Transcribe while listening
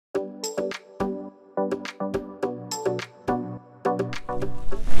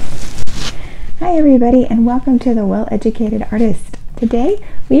Hi everybody, and welcome to The Well-Educated Artist. Today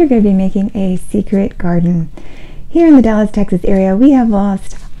we are going to be making a secret garden. Here in the Dallas, Texas area, we have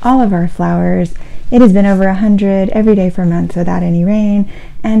lost all of our flowers. It has been over 100 every day for months without any rain,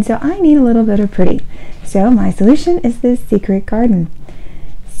 and so I need a little bit of pretty. So my solution is this secret garden.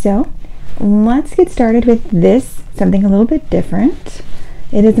 So let's get started with this, something a little bit different.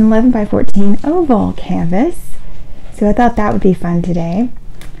 It is an 11 by 14 oval canvas, so I thought that would be fun today.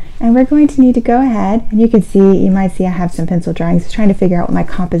 And we're going to need to go ahead, and you might see I have some pencil drawings trying to figure out what my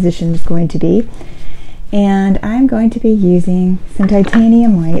composition is going to be. And I'm going to be using some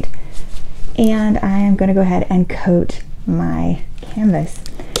titanium white, and I am going to go ahead and coat my canvas.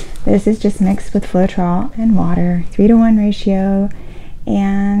 This is just mixed with Floetrol and water, 3-to-1 ratio,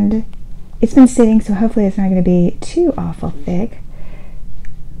 and it's been sitting, so hopefully it's not going to be too awful thick.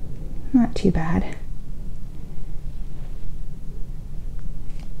 Not too bad.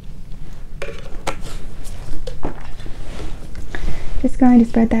 Just going to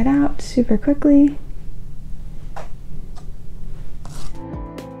spread that out super quickly.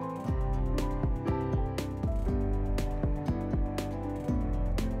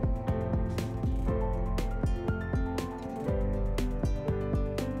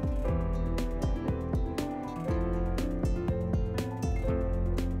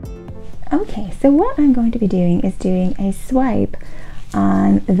 Okay, so what I'm going to be doing is doing a swipe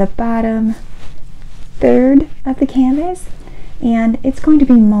on the bottom third of the canvas. And it's going to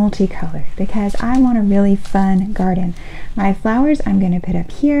be multicolored because I want a really fun garden. My flowers I'm going to put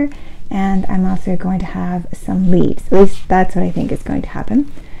up here, and I'm also going to have some leaves. At least that's what I think is going to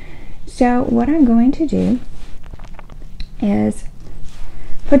happen. So what I'm going to do is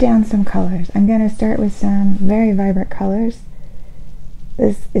put down some colors. I'm going to start with some very vibrant colors.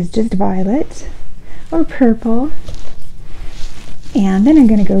 This is just violet or purple. And then I'm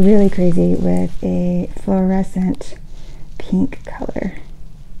going to go really crazy with a fluorescent pink color.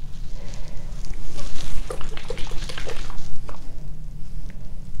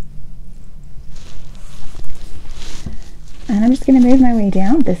 And I'm just going to move my way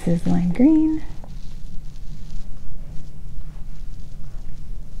down. This is lime green.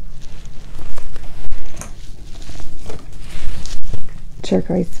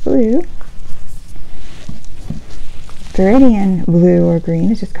 Turquoise blue. Viridian blue or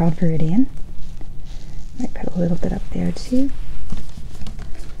green, it's just called Viridian. Might put a little bit up there too.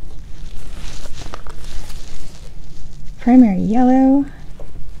 Primary yellow.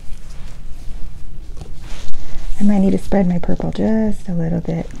 I might need to spread my purple just a little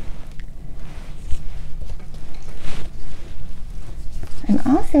bit. I'm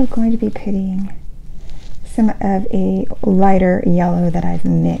also going to be putting some of a lighter yellow that I've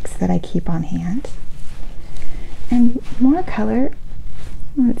mixed that I keep on hand. And more color.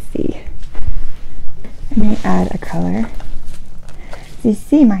 Let's see. I may add a color. So you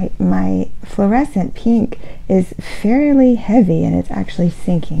see my fluorescent pink is fairly heavy and it's actually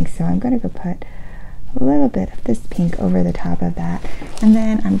sinking. So I'm going to go put a little bit of this pink over the top of that. And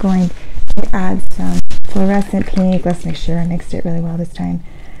then I'm going to add some fluorescent pink. Let's make sure I mixed it really well this time.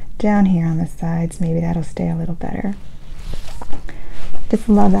 Down here on the sides, maybe that'll stay a little better. Just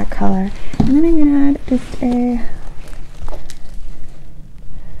love that color. And then I'm going to add just a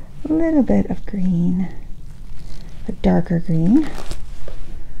little bit of green. A darker green,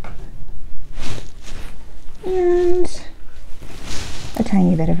 and a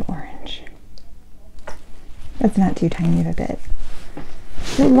tiny bit of orange. That's not too tiny of a bit.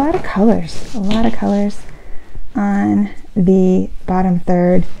 So a lot of colors on the bottom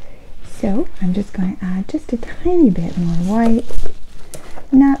third. So I'm just going to add just a tiny bit more white,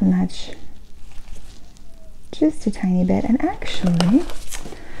 not much, just a tiny bit. And actually,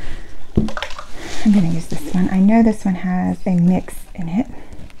 I'm going to use this one. I know this one has a mix in it.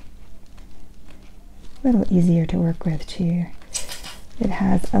 A little easier to work with too. It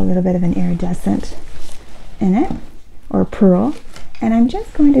has a little bit of an iridescent in it, or pearl. And I'm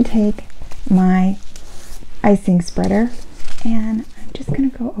just going to take my icing spreader and I'm just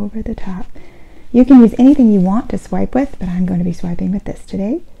going to go over the top. You can use anything you want to swipe with, but I'm going to be swiping with this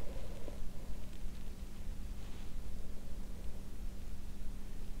today.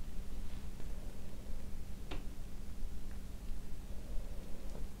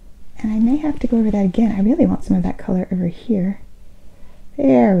 And I may have to go over that again. I really want some of that color over here.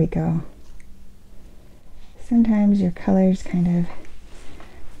 There we go. Sometimes your colors kind of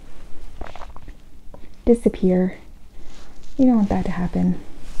disappear. You don't want that to happen.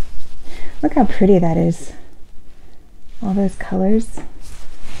 Look how pretty that is. All those colors.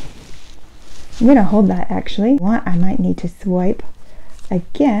 I'm going to hold that actually. I might need to swipe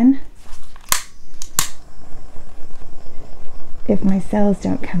again if my cells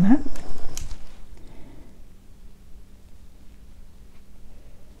don't come up.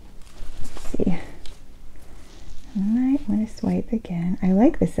 Let's see. I might want to swipe again. I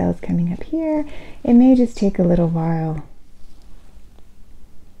like the cells coming up here. It may just take a little while.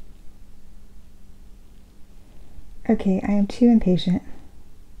 Okay, I am too impatient.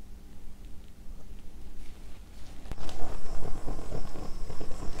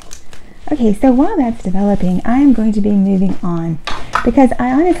 Okay, so while that's developing, I am going to be moving on because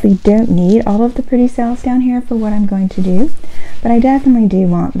I honestly don't need all of the pretty cells down here for what I'm going to do, but I definitely do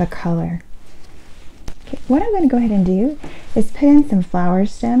want the color. Okay, what I'm going to go ahead and do is put in some flower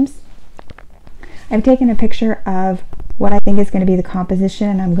stems. I've taken a picture of what I think is going to be the composition,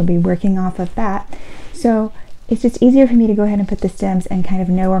 and I'm going to be working off of that. So it's just easier for me to go ahead and put the stems and kind of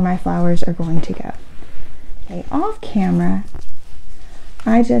know where my flowers are going to go. Okay, off camera,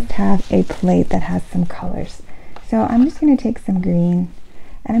 I just have a plate that has some colors. So I'm just going to take some green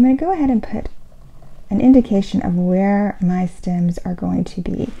and I'm going to go ahead and put an indication of where my stems are going to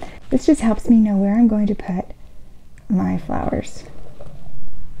be. This just helps me know where I'm going to put my flowers.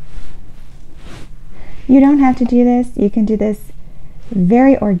 You don't have to do this. You can do this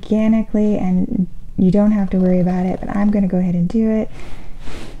very organically and you don't have to worry about it, but I'm going to go ahead and do it.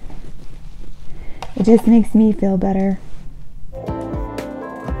 It just makes me feel better.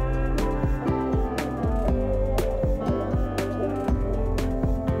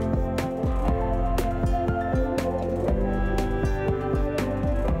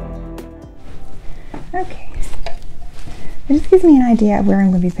 Okay, it just gives me an idea of where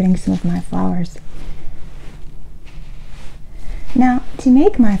I'm going to be putting some of my flowers. Now, to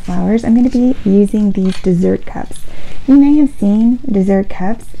make my flowers, I'm going to be using these dessert cups. You may have seen dessert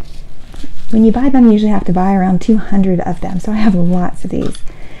cups. When you buy them, you usually have to buy around 200 of them, so I have lots of these.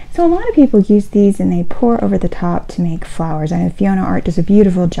 So a lot of people use these and they pour over the top to make flowers. I know Fiona Art does a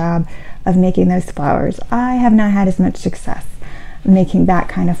beautiful job of making those flowers. I have not had as much success making that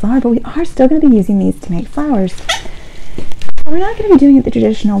kind of flower, but we are still going to be using these to make flowers. We're not going to be doing it the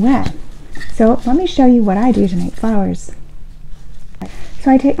traditional way. So let me show you what I do to make flowers.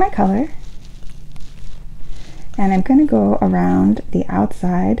 So I take my color and I'm going to go around the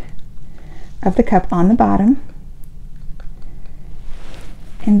outside of the cup on the bottom,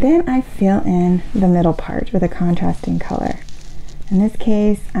 and then I fill in the middle part with a contrasting color. In this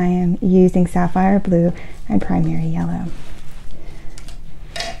case, I am using sapphire blue and primary yellow.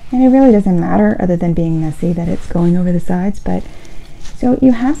 And it really doesn't matter, other than being messy, that it's going over the sides, but so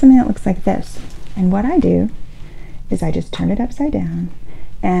you have something that looks like this. And what I do is I just turn it upside down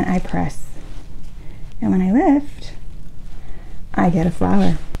and I press. And when I lift, I get a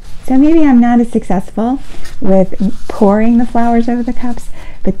flower. So maybe I'm not as successful with pouring the flowers over the cups,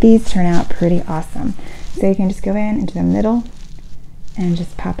 but these turn out pretty awesome. So you can just go into the middle and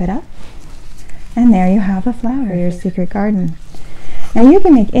just pop it up. And there you have a flower for your secret garden. Now you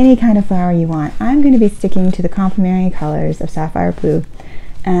can make any kind of flower you want. I'm going to be sticking to the complementary colors of sapphire blue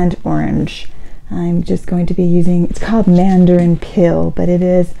and orange. I'm just going to be using, it's called Mandarin Pill, but it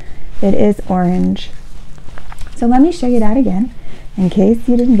is orange. So let me show you that again. In case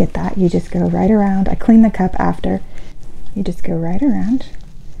you didn't get that, you just go right around. I clean the cup after. You just go right around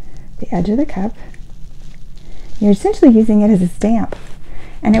the edge of the cup. You're essentially using it as a stamp,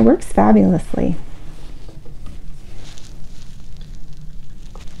 and it works fabulously.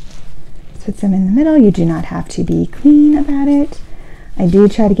 Put some in the middle. You do not have to be clean about it. I do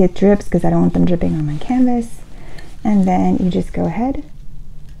try to get drips because I don't want them dripping on my canvas. And then you just go ahead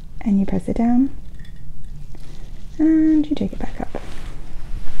and you press it down and you take it back up.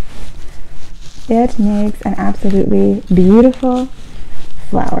 It makes an absolutely beautiful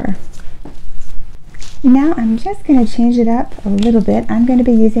flower. Now I'm just going to change it up a little bit. I'm going to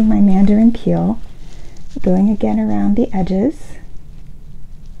be using my Mandarin Peel, going again around the edges.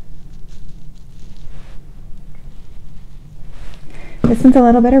 This one's a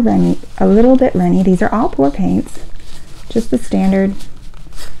little bit runny. These are all pour paints, just the standard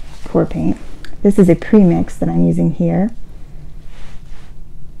pour paint. This is a premix that I'm using here.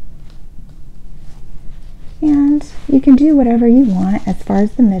 And you can do whatever you want as far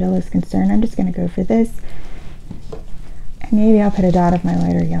as the middle is concerned. I'm just going to go for this. And maybe I'll put a dot of my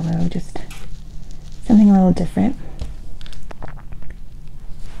lighter yellow, just something a little different.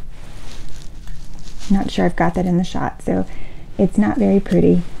 Not sure I've got that in the shot, so it's not very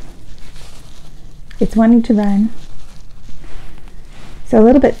pretty. It's wanting to run. So a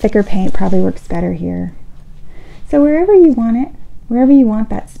little bit thicker paint probably works better here. So wherever you want it, wherever you want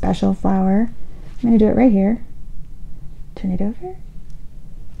that special flower, I'm going to do it right here. Turn it over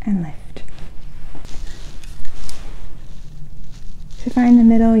and lift. To find the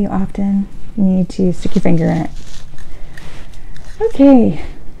middle, you often need to stick your finger in it. Okay,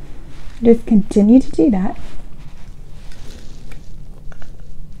 just continue to do that.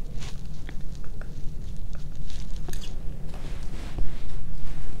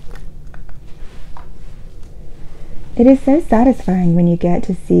 It is so satisfying when you get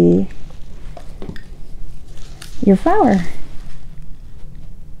to see your flower.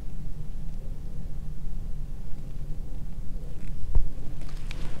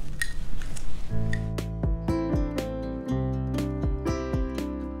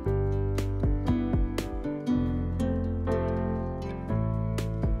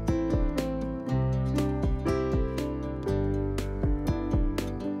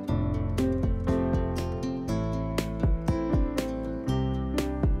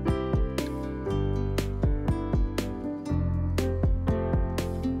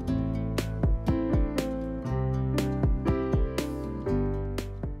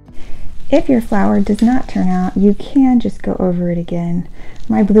 If your flower does not turn out, you can just go over it again.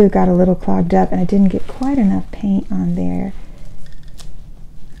 My blue got a little clogged up and I didn't get quite enough paint on there.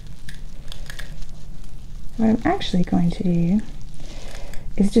 What I'm actually going to do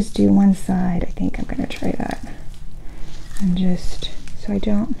is just do one side. I think I'm going to try that. And just so I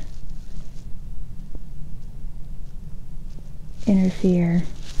don't interfere.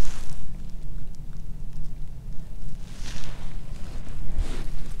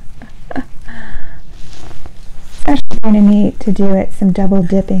 It's actually kind of neat to do it, some double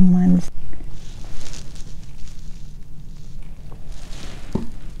dipping ones.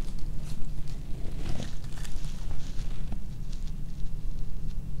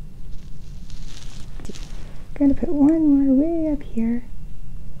 I'm going to put one more way up here.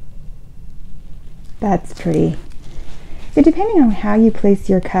 That's pretty. So depending on how you place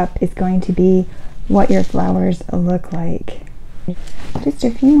your cup is going to be what your flowers look like. Just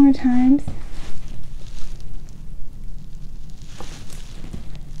a few more times.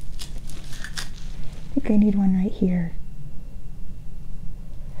 I think I need one right here.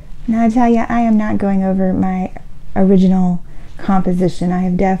 Now I tell you, I am not going over my original composition. I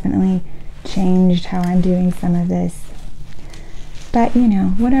have definitely changed how I'm doing some of this. But you know,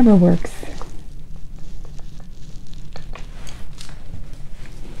 whatever works.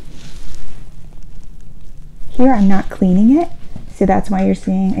 Here I'm not cleaning it, so that's why you're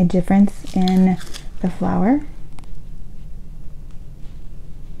seeing a difference in the flower.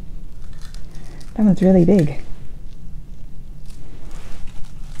 That one's really big.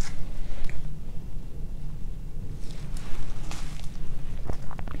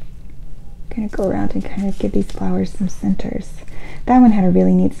 I'm going to go around and kind of give these flowers some centers. That one had a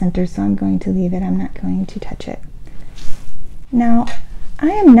really neat center, so I'm going to leave it. I'm not going to touch it. Now, I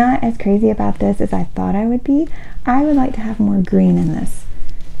am not as crazy about this as I thought I would be. I would like to have more green in this.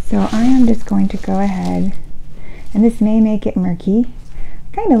 So I am just going to go ahead, and this may make it murky.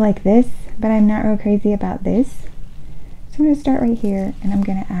 I kind of like this, but I'm not real crazy about this. So I'm going to start right here, and I'm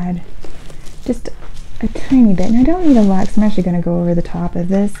going to add just a tiny bit. And I don't need a lot, because I'm actually going to go over the top of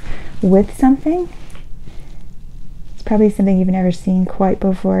this with something. It's probably something you've never seen quite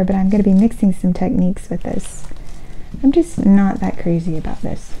before, but I'm going to be mixing some techniques with this. I'm just not that crazy about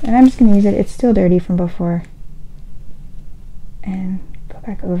this. And I'm just going to use it. It's still dirty from before. And go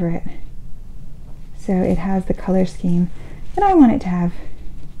back over it. So it has the color scheme that I want it to have.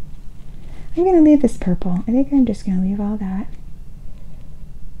 I'm going to leave this purple. I think I'm just going to leave all that.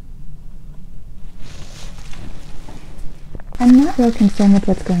 I'm not real concerned with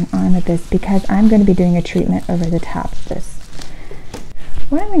what's going on with this because I'm going to be doing a treatment over the top of this.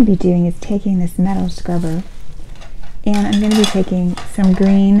 What I'm going to be doing is taking this metal scrubber, and I'm going to be taking some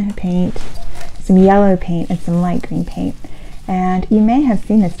green paint, some yellow paint, and some light green paint. And you may have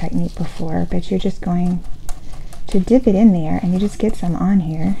seen this technique before, but you're just going to dip it in there and you just get some on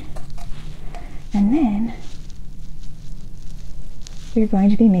here. And then we're going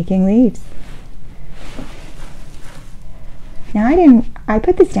to be making leaves. Now I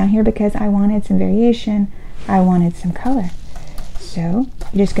put this down here because I wanted some variation. I wanted some color. So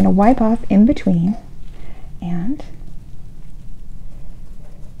you're just going to wipe off in between, and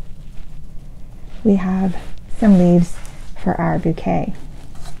we have some leaves for our bouquet.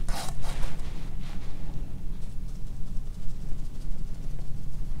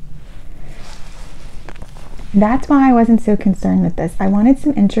 That's why I wasn't so concerned with this. I wanted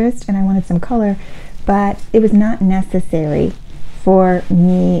some interest and I wanted some color, but it was not necessary for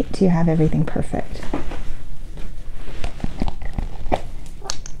me to have everything perfect.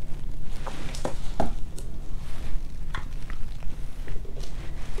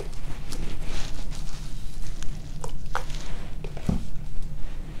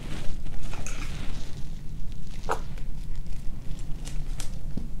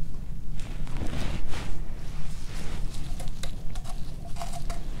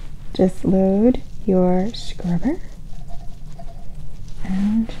 just load your scrubber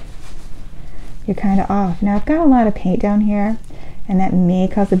and you're kind of off. Now I've got a lot of paint down here and that may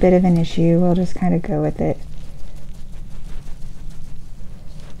cause a bit of an issue. We'll just kind of go with it.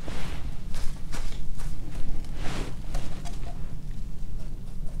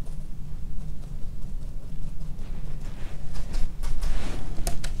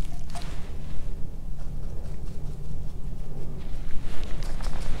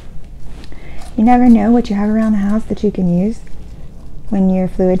 You never know what you have around the house that you can use when you're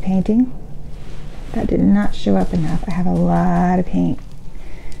fluid painting. That did not show up enough. I have a lot of paint.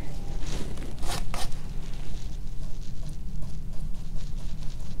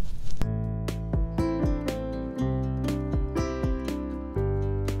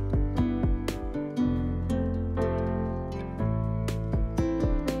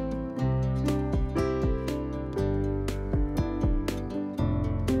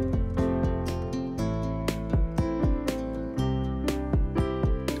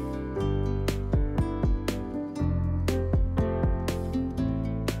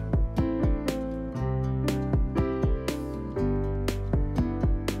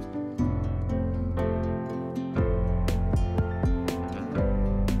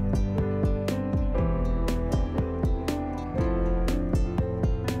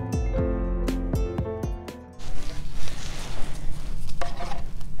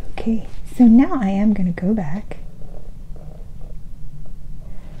 Okay, so now I am going to go back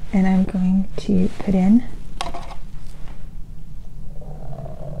and I'm going to put in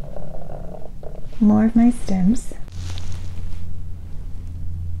more of my stems.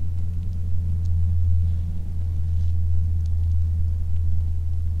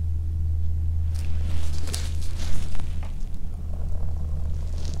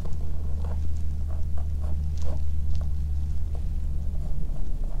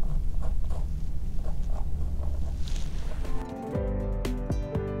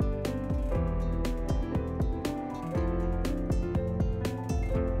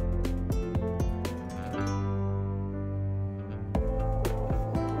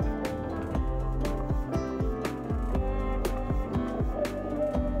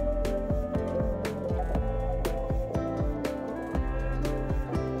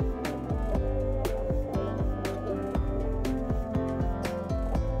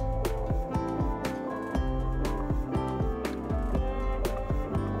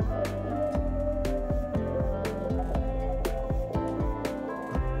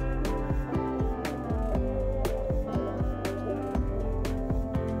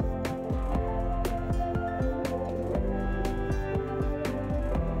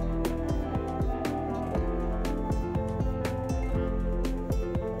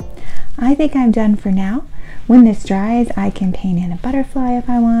 I think I'm done for now. When this dries, I can paint in a butterfly if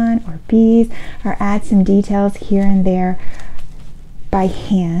I want, or bees, or add some details here and there by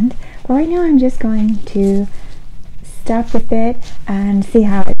hand. But right now I'm just going to stop with it and see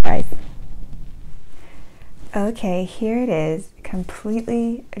how it dries. Okay, here it is,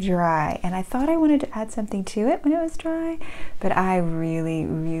 completely dry. And I thought I wanted to add something to it when it was dry, but I really,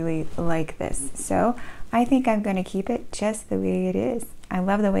 really like this. So I think I'm going to keep it just the way it is. I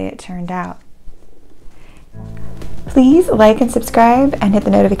love the way it turned out. Please like and subscribe and hit the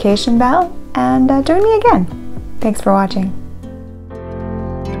notification bell and join me again. Thanks for watching.